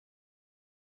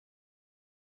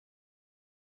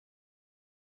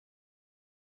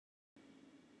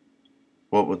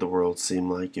What would the world seem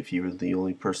like if you were the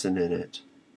only person in it?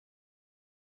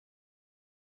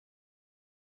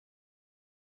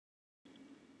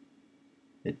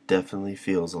 It definitely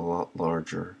feels a lot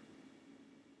larger.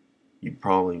 You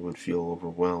probably would feel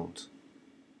overwhelmed.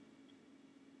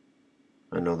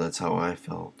 I know that's how I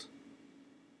felt.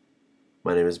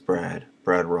 My name is Brad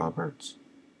Roberts.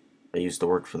 I used to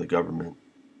work for the government.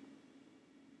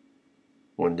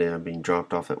 One day I'm being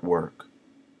dropped off at work.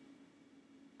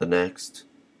 The next,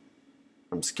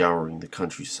 I'm scouring the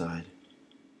countryside.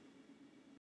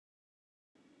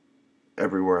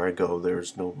 Everywhere I go, there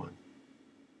is no one.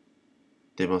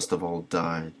 They must have all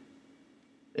died.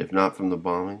 If not from the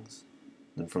bombings,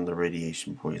 then from the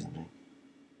radiation poisoning.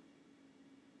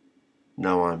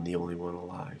 Now I'm the only one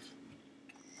alive.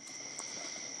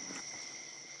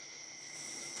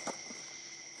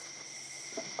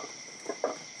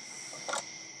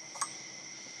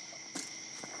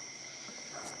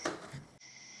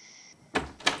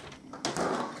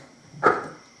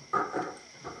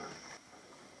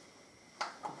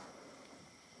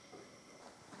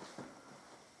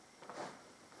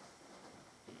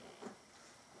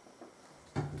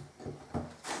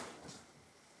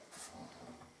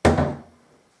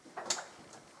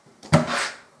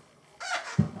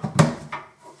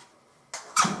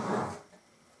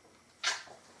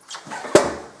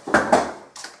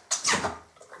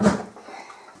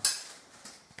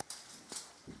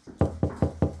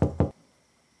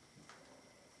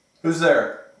 Who's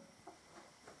there?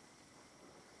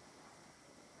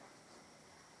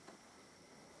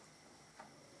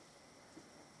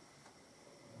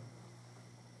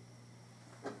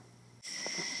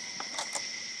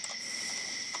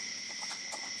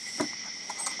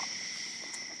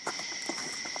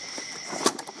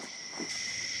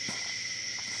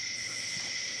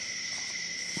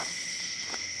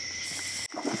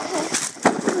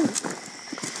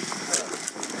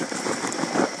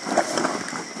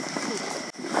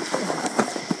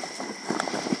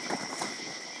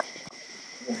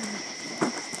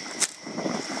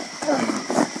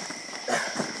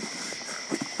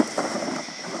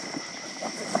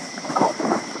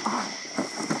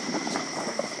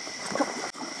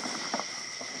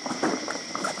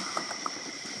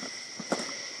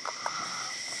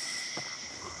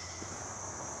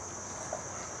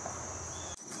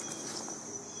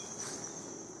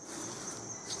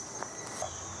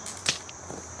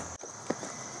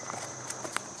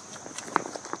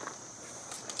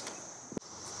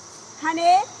 Honey,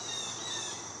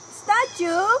 is that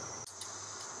you?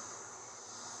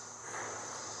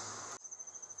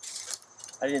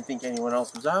 I didn't think anyone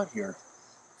else was out here.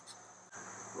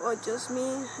 Well, just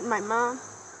me and my mom,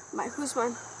 my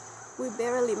husband. We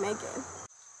barely make it.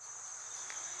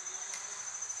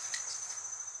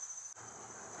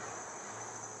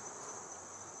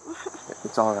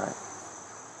 It's all right.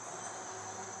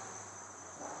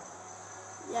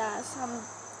 Yes,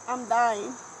 I'm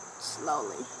dying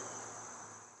slowly.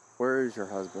 Where is your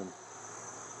husband?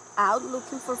 Out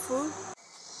looking for food?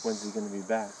 When's he going to be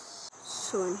back?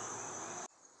 Soon.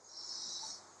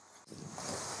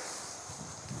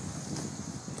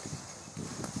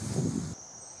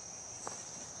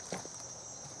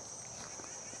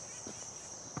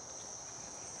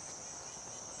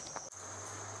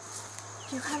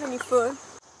 Do you have any food?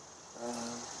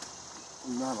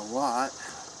 Not a lot.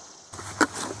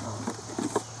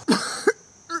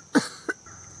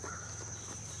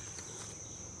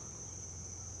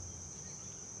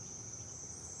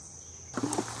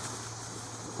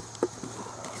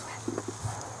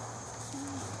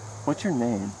 What's your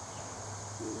name?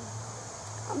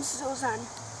 I'm Susan.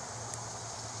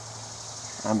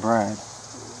 I'm Brad.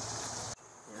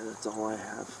 Yeah, that's all I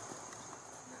have.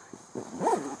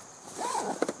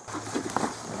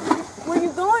 Where are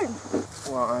you going?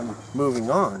 Well, I'm moving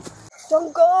on.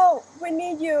 Don't go. We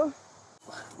need you.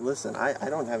 Listen, I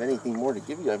don't have anything more to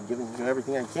give you. I've given you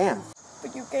everything I can.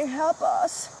 But you can help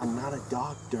us. I'm not a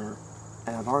doctor,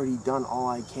 and I've already done all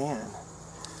I can.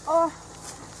 Oh.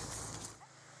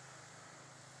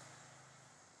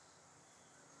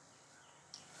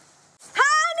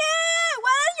 Honey!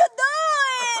 What are you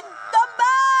doing? Come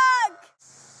back!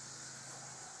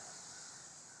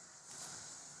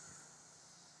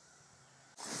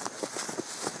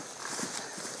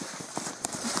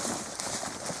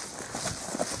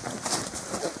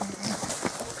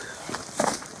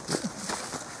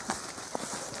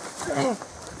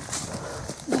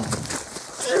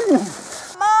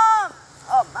 Mom!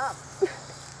 Oh, Mom.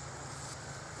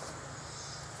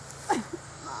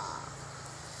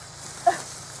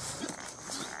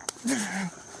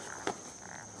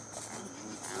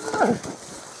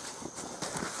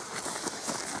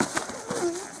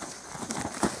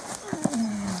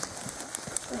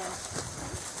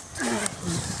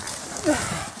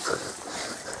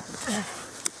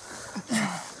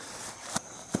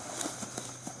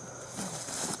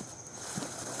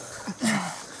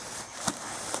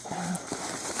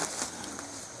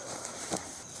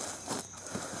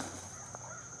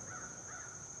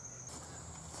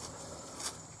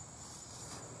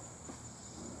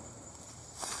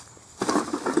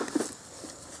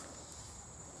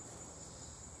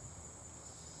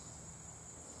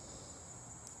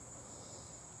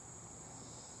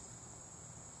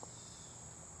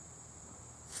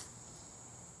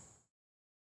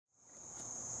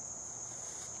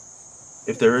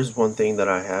 if there is one thing that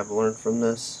I have learned from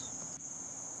this,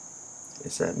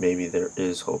 is that maybe there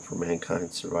is hope for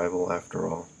mankind's survival after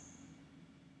all.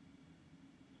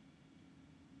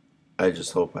 I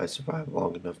just hope I survive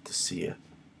long enough to see it.